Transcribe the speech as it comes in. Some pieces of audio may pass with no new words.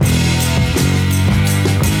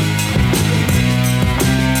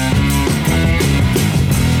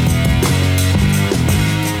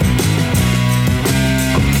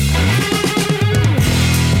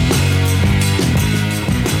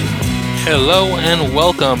Hello and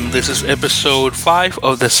welcome. This is episode 5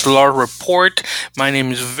 of the SLAR Report. My name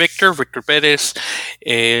is Victor Perez.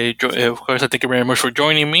 Of course, I thank you very much for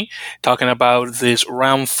joining me, talking about this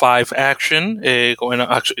round 5 action. Going on,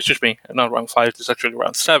 actually, excuse me, not round 5, this is actually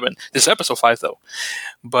round 7. This is episode 5, though.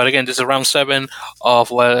 But again, this is round 7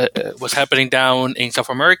 of what was happening down in South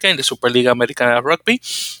America in the Superliga Americana of Rugby.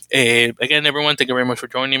 Again, everyone, thank you very much for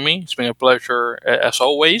joining me. It's been a pleasure as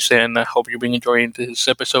always, and I hope you've been enjoying these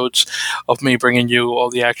episodes of me bringing you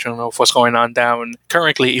all the action of what's going on down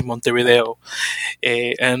currently in Montevideo.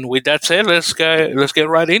 And with that said, let's get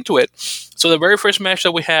right into it. So the very first match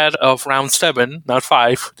that we had of round 7, not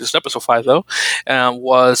 5, this is episode 5 though,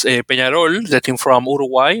 was Peñarol, the team from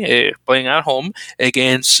Uruguay, playing at home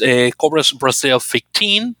against Cobras Brazil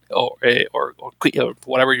 15, or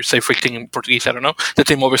whatever you say, 15 in Portuguese, I don't know, the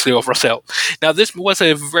team obviously of Brazil. Now this was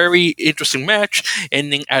a very interesting match,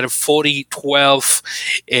 ending at a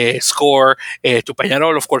 40-12 score to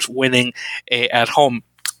Peñarol, of course, winning at home.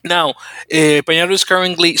 Now, Peñarol is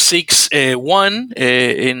currently 6-1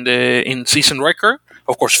 in season record.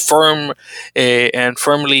 Of course, firm and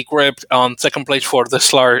firmly gripped on second place for the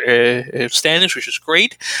SLAR standings, which is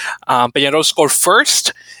great. Peñarol scored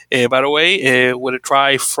first, by the way, with a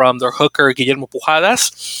try from their hooker Guillermo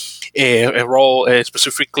Pujadas, a role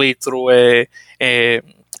specifically through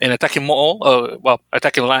an attacking maul,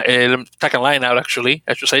 attacking line out, actually,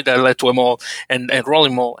 I should say, that led to a maul and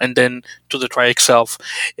rolling maul, and then to the try itself.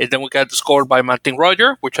 And then we got the score by Martin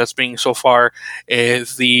Roger, which has been so far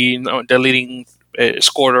the leading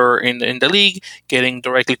scorer in the league, getting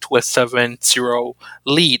directly to a 7-0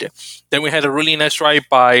 lead. Then we had a really nice try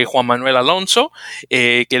by Juan Manuel Alonso,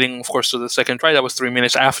 getting, of course, to the second try. That was 3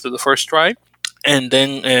 minutes after the first try. And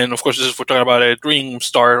of course, we're talking about a dream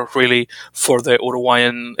start, really, for the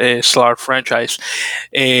Uruguayan SLAR franchise.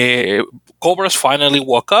 Cobras finally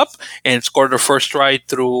woke up and scored their first try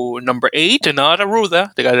through number 8, and not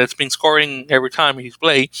Arruda, the guy that's been scoring every time he's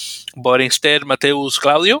played, but instead Mateus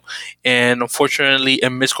Claudio, and unfortunately a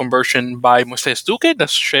misconversion by Moises Duque that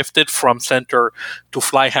shifted from center to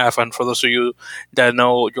fly half. And for those of you that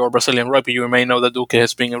know your Brazilian rugby, you may know that Duque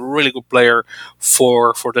has been a really good player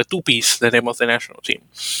for the two-piece, the name of the national team.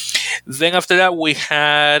 Then after that, we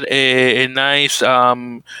had a nice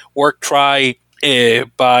work try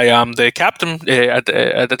by the captain at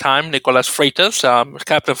the time, Nicolas Freitas,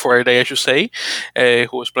 captain for a day, I should say,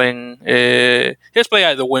 who was playing. He was playing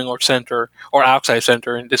either wing or center, or outside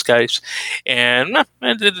center in this case, and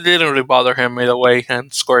it didn't really bother him either way,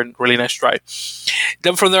 and scored a really nice try.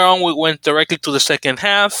 Then from there on, we went directly to the second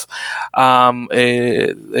half.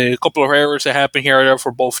 A couple of errors that happened here and there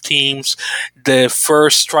for both teams. The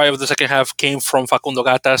first try of the second half came from Facundo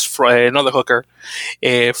Gatas, another hooker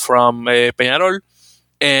from Peñarol,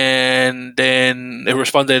 and then it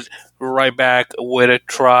responded right back with a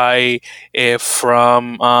try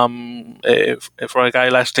from a guy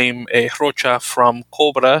last name Rocha from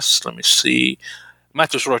Cobras. Let me see,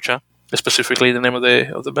 Matheus Rocha, specifically the name of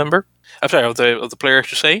the member. I'm sorry, of the player, I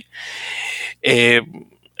should say.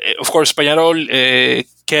 Of course, Peñarol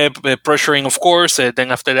kept pressuring, of course.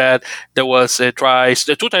 Then after that, there was two tries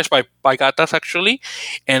by Gatas, actually,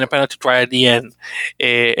 and a penalty try at the end.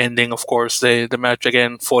 Ending, of course, the match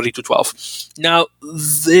again 40-12. Now,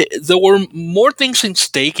 there were more things in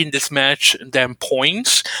stake in this match than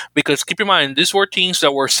points, because keep in mind, these were teams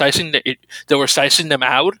that were sizing them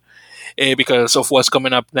out. Because of what's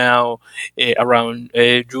coming up now around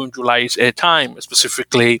June, July's time,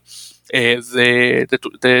 specifically the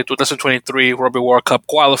 2023 Rugby World Cup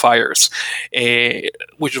qualifiers,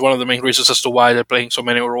 which is one of the main reasons as to why they're playing so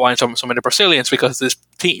many Uruguayans, so many Brazilians, because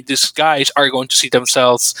these guys are going to see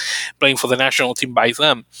themselves playing for the national team by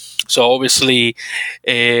them. So obviously,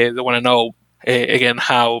 they want to know again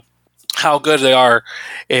how good they are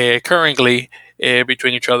currently.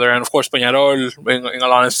 Between each other, and of course Peñarol, in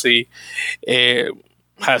all honesty,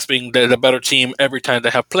 has been the better team every time they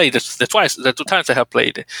have played. The 2 times they have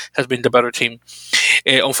played has been the better team.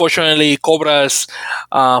 Unfortunately, Cobras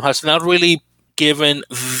has not really given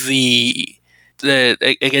that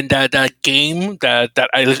game that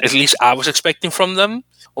at least I was expecting from them.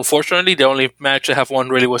 Unfortunately, the only match they have won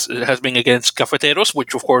really has been against Cafeteros,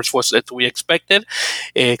 which of course was to be expected.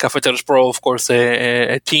 Cafeteros Pro, of course,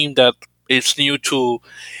 a team that is new to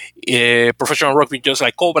professional rugby, just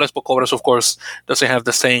like Cobras, but Cobras, of course, doesn't have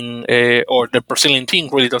the same, or the Brazilian team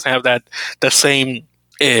really doesn't have the same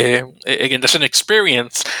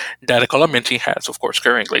experience that a Colombian team has, of course,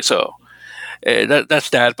 currently. So that's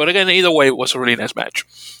that. But again, either way, it was a really nice match.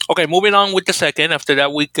 Okay, moving on with the second. After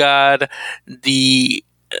that, we got the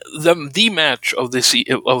the match of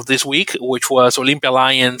this week, which was Olympia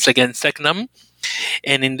Lions against Secnam,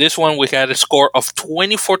 and in this one we had a score of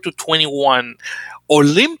 24-21,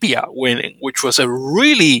 Olympia winning, which was a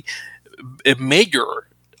really a major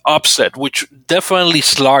upset, which definitely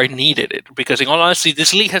Slar needed it, because in all honesty,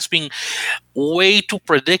 this league has been way too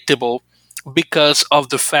predictable because of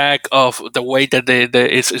the fact of the way that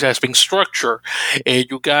it has been structured.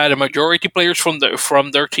 You got a majority players from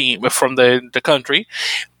their team, from the country,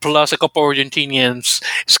 plus a couple of Argentinians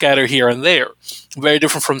scattered here and there. Very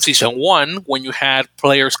different from season one, when you had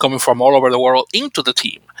players coming from all over the world into the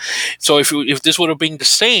team. So if this would have been the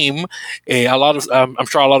same, a lot of I'm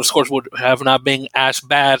sure a lot of scores would have not been as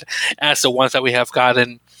bad as the ones that we have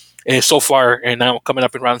gotten so far, and now coming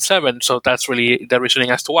up in round 7. So that's really the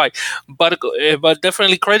reasoning as to why. But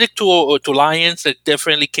definitely credit to Lions, that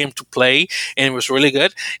definitely came to play and it was really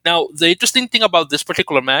good. Now the interesting thing about this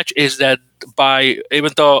particular match is that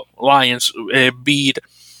even though Lions beat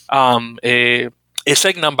a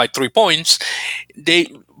Segnam by 3 points, they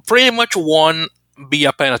pretty much won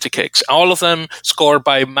via penalty kicks. All of them scored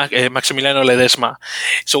by Maximiliano Ledesma.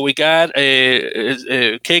 So we got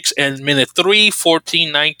kicks in minute 3,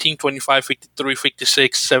 14, 19, 25, 53,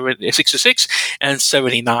 56, 66, and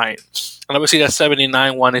 79. And obviously that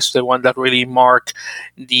 79 one is the one that really marked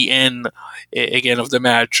the end again of the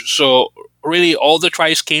match. So really all the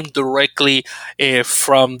tries came directly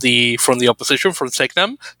from the opposition, from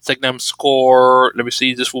Segnam. Segnam scored, let me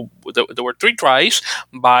see, there were 3 tries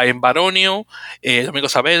by Baronio, Domingo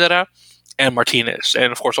Saavedra, and Martinez.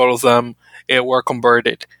 And of course all of them were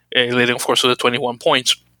converted, leading of course to the 21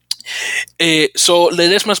 points. So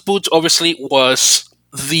Ledesma's boots obviously was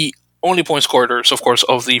the only point scorers, of course,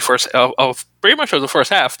 of the first of pretty much of the first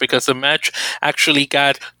half, because the match actually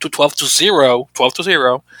got to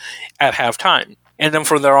 12-0 at halftime. And then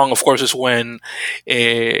from there on, of course, is when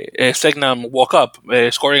Segnam woke up,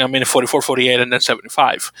 scoring a minute 44, 48, and then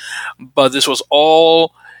 75. But this was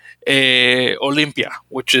all Olympia,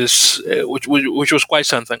 which was quite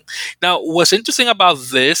something. Now, what's interesting about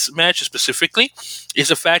this match specifically is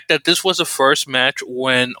the fact that this was the first match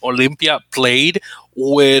when Olympia played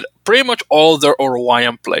with pretty much all their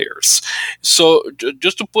Uruguayan players. So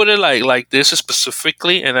just to put it like this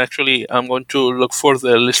specifically, and actually I'm going to look for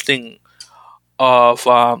the listing of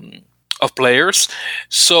players.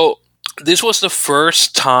 So this was the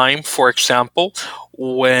first time, for example,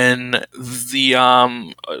 when the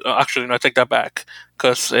actually no, I take that back,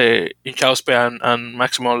 because Inchauspe and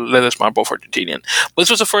Maximo Ledesma are both Argentinian. But this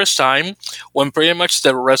was the first time when pretty much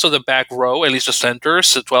the rest of the back row, at least the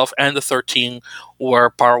centers, the 12 and the 13, were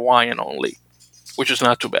Paraguayan only, which is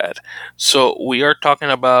not too bad. So we are talking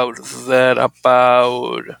about that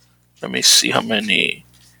about, let me see how many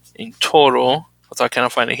in total, although I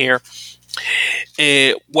cannot find it here.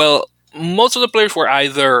 Well, most of the players were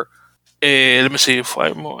either, let me see if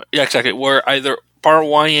I more. Yeah, exactly. Were either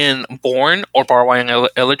Paraguayan born or Paraguayan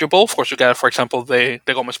eligible. Of course, you got, for example, the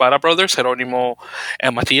Gomez Vara brothers, Jeronimo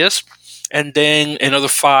and Matias. And then another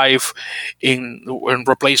 5 in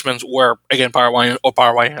replacements were, again, Paraguayan or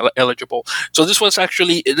Paraguayan eligible. So this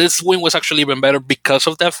win was actually even better because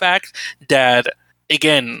of that fact that,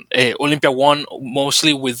 again, Olympia won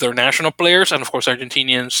mostly with their national players, and of course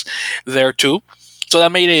Argentinians there too. So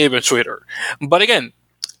that made it even sweeter. But again,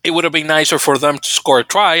 it would have been nicer for them to score a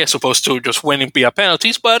try as opposed to just winning via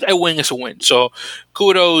penalties, but a win is a win. So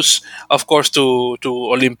kudos, of course, to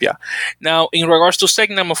Olympia. Now, in regards to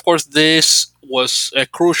Segnam, of course, this was a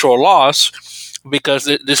crucial loss because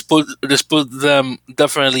this put them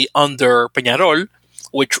definitely under Peñarol,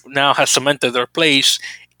 which now has cemented their place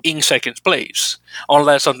in second place.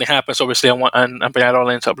 Unless something happens, obviously, and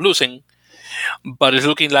Peñarol ends up losing. But it's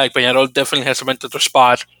looking like Peñarol definitely has cemented their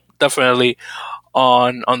spot, definitely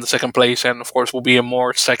on the second place, and of course will be a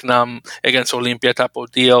more Segnam against Olympia type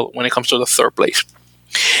of deal when it comes to the third place.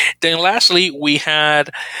 Then lastly, we had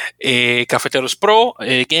a Cafeteros Pro,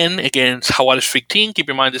 again, against Jaguares 15. Keep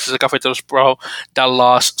in mind, this is a Cafeteros Pro that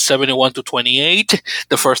lost 71-28.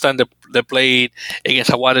 The first time they played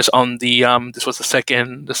against Jaguares on the, this was the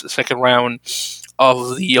second round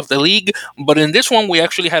of the league. But in this one, we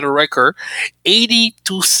actually had a record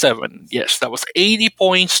 80-7. Yes, that was 80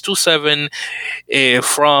 points to 7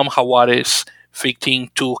 from Jaguares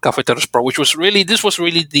 15 to Cafeteros Pro, which was really, this was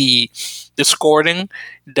really the scoring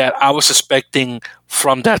that I was expecting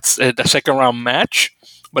from that the second round match.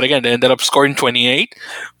 But again, they ended up scoring 28.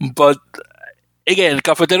 But again,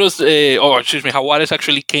 Jaguares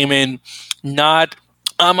actually came in not.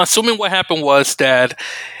 I'm assuming what happened was that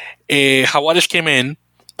Jaguares came in.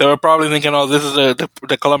 They were probably thinking, "Oh, this is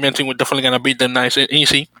the Colombian team. We're definitely gonna beat them nice and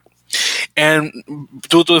easy." And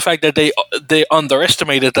due to the fact that they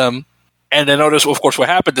underestimated them, and then notice, of course, what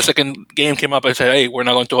happened. The second game came up and said, "Hey, we're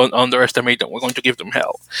not going to underestimate them. We're going to give them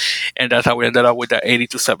hell," and that's how we ended up with that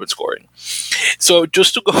 80-7 scoring. So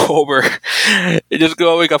just to go over, just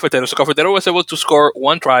go over Cafetero. So Cafetero was able to score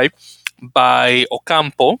one try by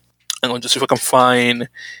Ocampo. I'm going to see if I can find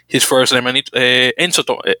his first name.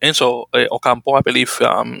 Enzo Ocampo, I believe,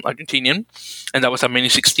 Argentinian. And that was a mini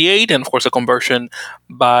 68. And of course, a conversion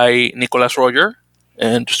by Nicolas Roger.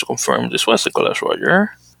 And just to confirm, this was Nicolas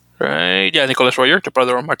Roger. Right? Yeah, Nicolas Roger, the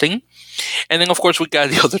brother of Martin. And then, of course, we got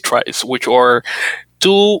the other tries, which are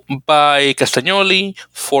 2 by Castagnoli,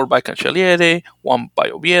 4 by Cancelliere, 1 by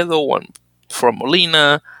Oviedo, 1 from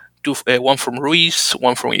Molina, 1 from Ruiz,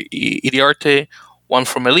 1 from Iriarte, 1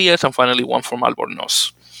 from Elias, and finally 1 from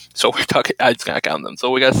Albornoz. So we're talking, I'm just going to count them. So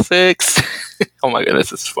we got 6. Oh my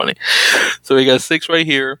goodness, this is funny. So we got 6 right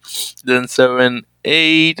here, then 7,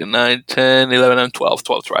 8, 9, 10, 11, and 12.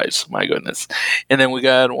 12 tries. My goodness. And then we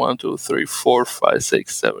got 1, 2, 3, 4, 5,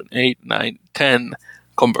 6, 7, 8, 9, 10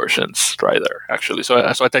 conversions right there, actually. So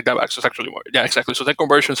I take that back. So it's actually more. Yeah, exactly. So 10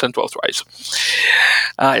 conversions and 12 tries.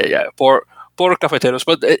 Yeah. Poor Cafeteros.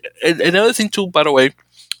 But another thing too, by the way,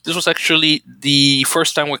 this was actually the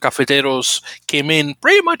first time where Cafeteros came in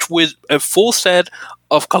pretty much with a full set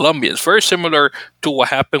of Colombians, very similar to what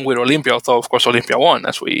happened with Olimpia, although, of course, Olimpia won,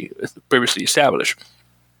 as we previously established.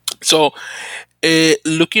 So,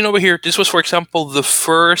 looking over here, this was, for example, the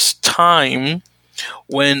first time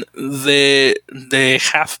when the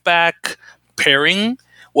halfback pairing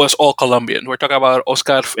was all Colombian. We're talking about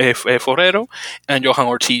Oscar Forero and Johan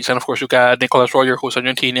Ortiz, and of course you got Nicolas Roger, who's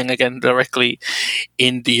Argentinian, again directly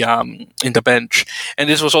in the bench. And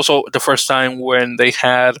this was also the first time when they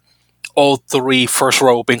had all 3 first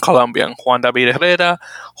row being Colombian: Juan David Herrera,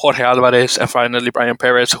 Jorge Alvarez, and finally Brian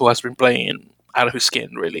Perez, who has been playing out of his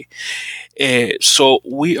skin, really. So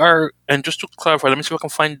we are, and just to clarify, let me see if I can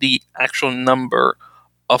find the actual number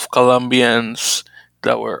of Colombians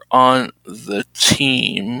that were on the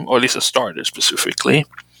team, or at least the starters specifically.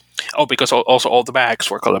 Oh, because also all the backs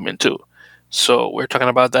were Colombian too. So we're talking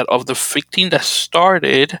about that of the 15 that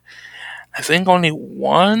started, I think only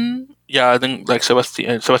one. Yeah, I think like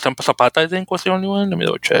Sebastian Zapata, I think, was the only one. Let me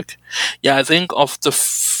double check. Yeah, I think of the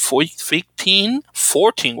 15,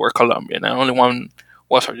 14 were Colombian, and only one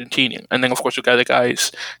was Argentinian. And then, of course, you got the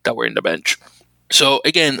guys that were in the bench. So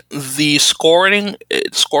again, the scoring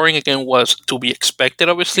again was to be expected.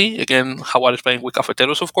 Obviously, again, Jaguar is playing with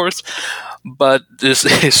Cafeteros, of course, but this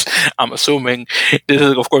is, I'm assuming, this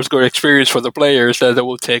is of course good experience for the players that they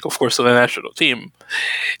will take, of course, to the national team,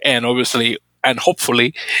 and obviously, and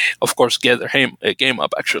hopefully, of course, get their game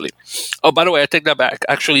up, actually. Oh, by the way, I take that back.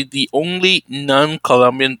 Actually, the only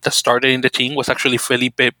non-Colombian that started in the team was actually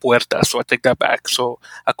Felipe Puerta, so I take that back. So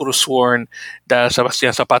I could have sworn that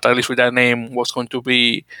Sebastian Zapata, at least with that name, was going to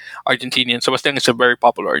be Argentinian. Sebastian is a very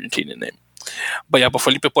popular Argentinian name. But yeah, but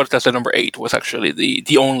Felipe Puerta, the number 8, was actually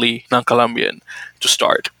the only non-Colombian to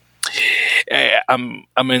start.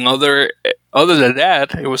 I mean, other than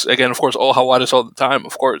that, it was, again, of course, all Jaguares all the time.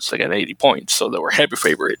 Of course, again, 80 points, so they were heavy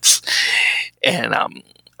favorites. And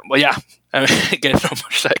but yeah, I mean, again, not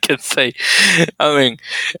much I can say. I mean,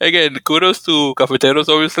 again, kudos to Cafeteros,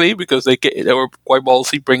 obviously, because they were quite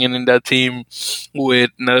ballsy bringing in that team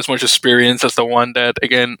with not as much experience as the one that,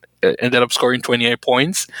 again, ended up scoring 28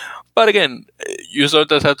 points. But again, you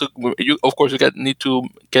sort of have to. Of course, you need to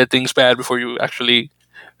get things bad before you actually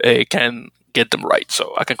can get them right.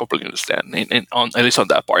 So I can completely understand, on at least on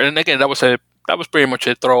that part. And again, that was pretty much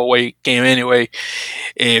a throwaway game anyway,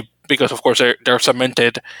 because of course they're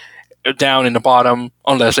cemented down in the bottom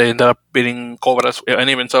unless they end up beating Cobras. And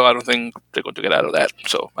even so, I don't think they're going to get out of that.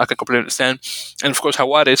 So I can completely understand. And of course,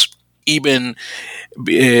 Jaguares, even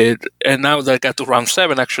and now that I got to round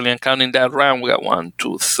 7, actually, and counting that round, we got 1,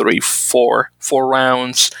 2, 3, 4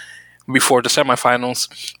 rounds before the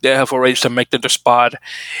semifinals. They have already cemented their spot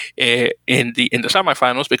in the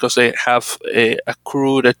semifinals because they have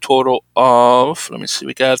accrued a total of, let me see,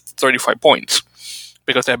 we got 35 points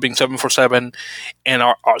because they've been 7 for 7 and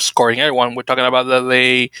are scoring everyone. We're talking about that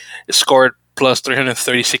they scored plus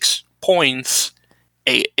 336 points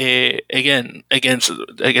again against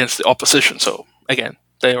the opposition. So again,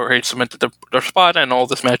 they already cemented their spot, and all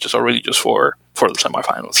these matches are really just for the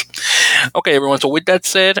semifinals. Okay, everyone. So with that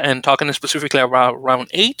said, and talking specifically about round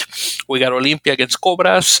 8, we got Olimpia against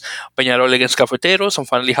Cobras, Peñarol against Cafeteros, and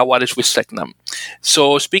finally Jaguares with Secnam.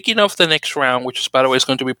 So speaking of the next round, which is, by the way, is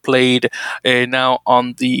going to be played now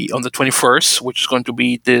on the 21st, which is going to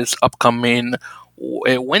be this upcoming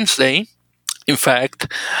Wednesday. In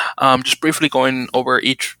fact, just briefly going over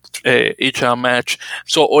each each match.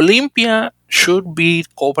 So Olympia should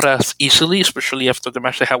beat Cobras easily, especially after the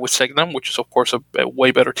match they had with Segnam, which is of course a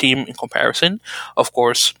way better team in comparison. Of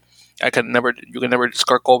course, you can never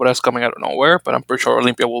discard Cobras coming out of nowhere, but I'm pretty sure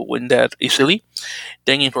Olympia will win that easily.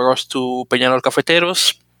 Then in regards to Peñarol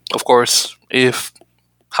Cafeteros, of course, if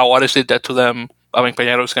Jaguares did that to them, I mean,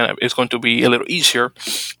 Peñarol is going to be a little easier,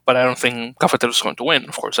 but I don't think Cafeteros is going to win.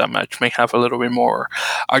 Of course, that match may have a little bit more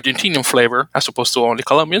Argentinian flavor as opposed to only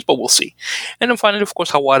Colombians, but we'll see. And then finally, of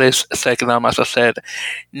course, Jaguares Segnam, as I said.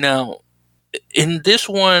 Now, in this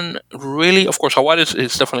one, really, of course, Jaguares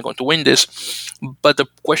is definitely going to win this, but the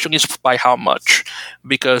question is by how much?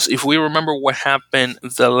 Because if we remember what happened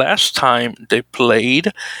the last time they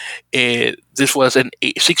played, this was an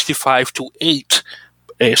 65-8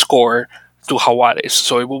 score to Jaguares.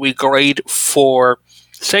 So it will be great for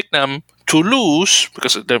Segnam to lose,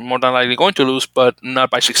 because they're more than likely going to lose, but not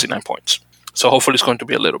by 69 points. So hopefully it's going to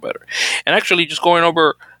be a little better. And actually, just going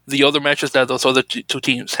over the other matches that those other two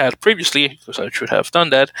teams had previously, because I should have done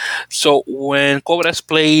that. So when Cobras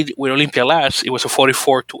played with Olympia last, it was a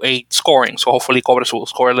 44-8 scoring. So hopefully Cobras will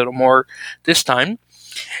score a little more this time.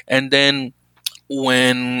 And then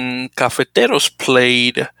when Cafeteros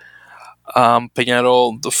played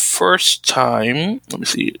Peñarol the first time, let me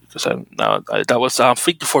see, because that was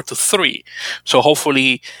 54-3. So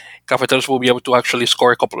hopefully Cafeteros will be able to actually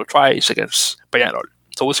score a couple of tries against Peñarol.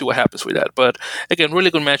 So we'll see what happens with that. But again,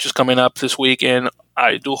 really good matches coming up this week, and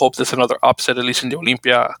I do hope there's another upset, at least in the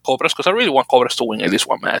Olympia Cobras, because I really want Cobras to win at least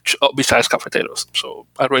one match, besides Cafeteros. So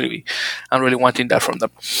I'm really wanting that from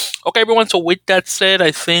them. Okay, everyone. So with that said,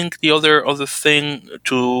 I think the other thing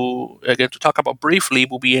to talk about briefly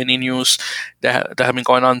will be any news that have been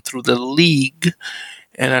going on through the league,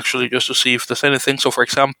 and actually just to see if there's anything. So, for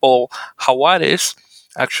example, Jaguares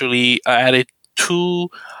actually added 2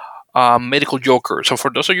 medical jokers. So for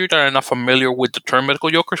those of you that are not familiar with the term medical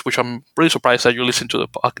jokers, which I'm really surprised that you listen to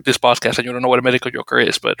this podcast and you don't know what a medical joker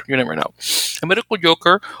is, but you never know. A medical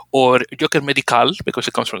joker, or joker medical, because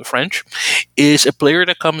it comes from the French, is a player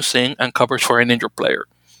that comes in and covers for an injured player.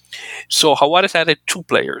 So Jaguares added 2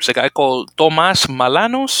 players, a guy called Tomás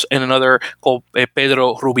Malanos and another called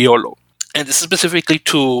Pedro Rubiolo. And this is specifically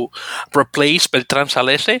to replace Beltrán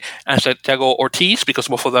Salese and Santiago Ortiz, because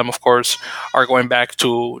both of them, of course, are going back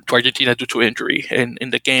to Argentina due to injury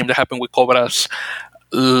in the game that happened with Cobras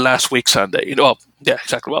last week Sunday. Well, yeah,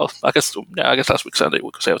 exactly. Well, I guess last week Sunday,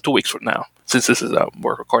 we could say 2 weeks from now, since this is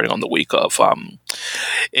we're recording on the week of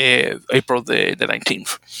April the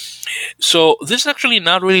 19th. So this is actually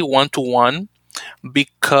not really one-to-one,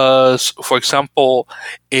 because, for example,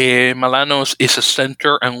 Malanos is a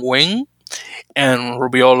center and wing, and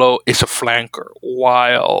Rubiolo is a flanker,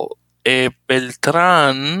 while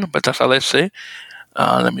Beltrán Salese,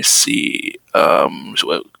 let me see,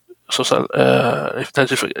 Salese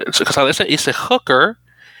is a hooker,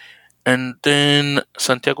 and then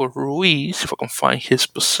Santiago Ruiz, if I can find his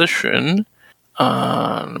position,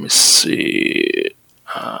 let me see,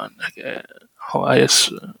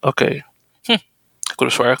 okay. I could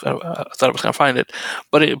have sworn I thought I was going to find it,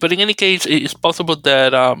 but in any case, it's possible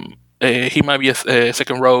that he might be a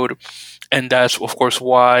second road, and that's of course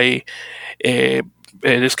why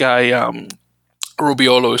this guy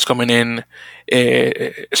Rubiolo is coming in.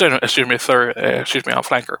 Third. I'm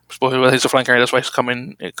flanker. He's a flanker. That's why he's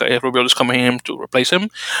coming. Rubiolo is coming in to replace him,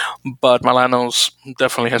 but Malanos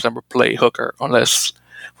definitely has never played hooker unless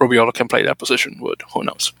Rubiolo can play that position. Who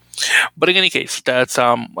knows? But in any case, that's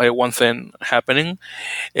one thing happening.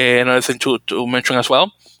 Another thing to mention as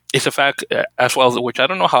well is the fact, as well, which I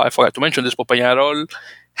don't know how I forgot to mention this, but Peñarol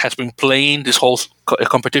has been playing this whole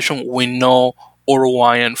competition with no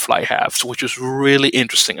Uruguayan fly halves, which is really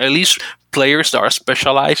interesting. At least players that are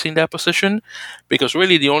specialized in that position, because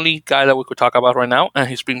really the only guy that we could talk about right now, and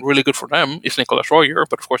he's been really good for them, is Nicolas Royer,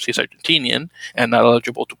 but of course he's Argentinian and not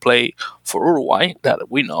eligible to play for Uruguay,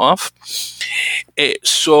 that we know of.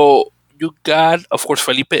 So you got, of course,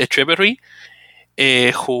 Felipe Echeverry,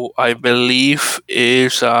 who I believe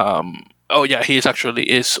is he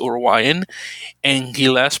is Uruguayan, and he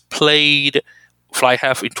last played fly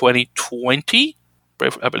half in 2020.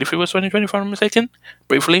 I believe it was 2020, if I'm not mistaken,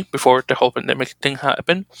 briefly before the whole pandemic thing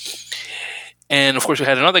happened. And of course, we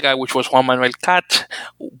had another guy, which was Juan Manuel Cat,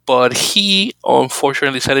 but he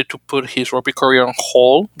unfortunately decided to put his rugby career on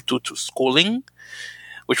hold due to schooling,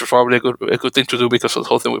 which was probably a good thing to do because of the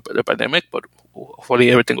whole thing with the pandemic, but hopefully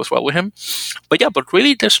everything goes well with him. But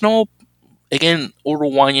really there's no, again,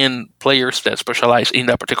 Uruguayan players that specialize in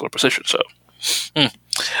that particular position. So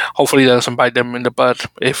hopefully that doesn't bite them in the butt.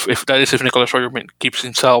 If Nicolas Royer keeps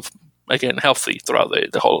himself again healthy throughout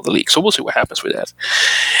the whole of the league. So we'll see what happens with that.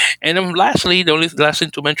 And then lastly, the only last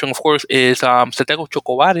thing to mention, of course, is Santiago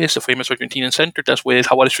Chocobares, the famous Argentinian center that's with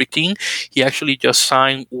Jaguares 15. He actually just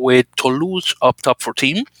signed with Toulouse up top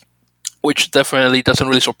 14, which definitely doesn't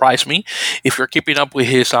really surprise me. If you're keeping up with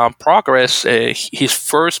his progress, his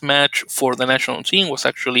first match for the national team was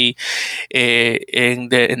actually in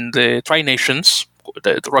the Tri Nations,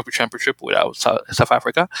 the rugby championship without South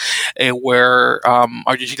Africa, where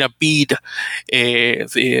Argentina beat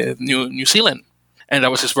the New Zealand. And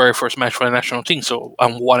that was his very first match for the national team. So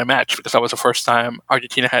what a match, because that was the first time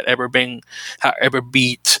Argentina had ever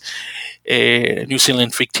beat New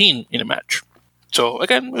Zealand 15 in a match. So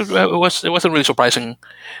again, it wasn't really surprising,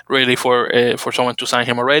 really, for someone to sign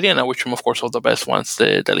him already, and I wish him, of course, all the best once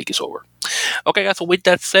the league is over. Okay, guys. So with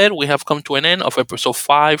that said, we have come to an end of episode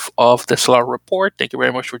 5 of the Solar Report. Thank you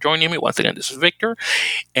very much for joining me once again. This is Victor,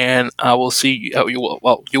 and I will see you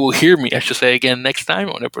will hear me, I should say, again next time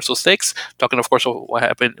on episode 6, talking, of course, of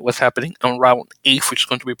what's happening on round 8, which is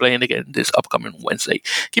going to be playing again this upcoming Wednesday.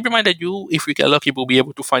 Keep in mind that if you get lucky, will be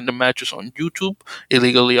able to find the matches on YouTube,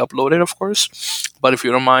 illegally uploaded, of course. But if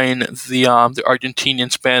you don't mind the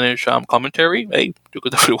Argentinian Spanish commentary, hey, you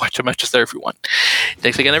could definitely watch the matches there if you want.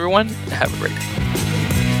 Thanks again, everyone. Have a great day.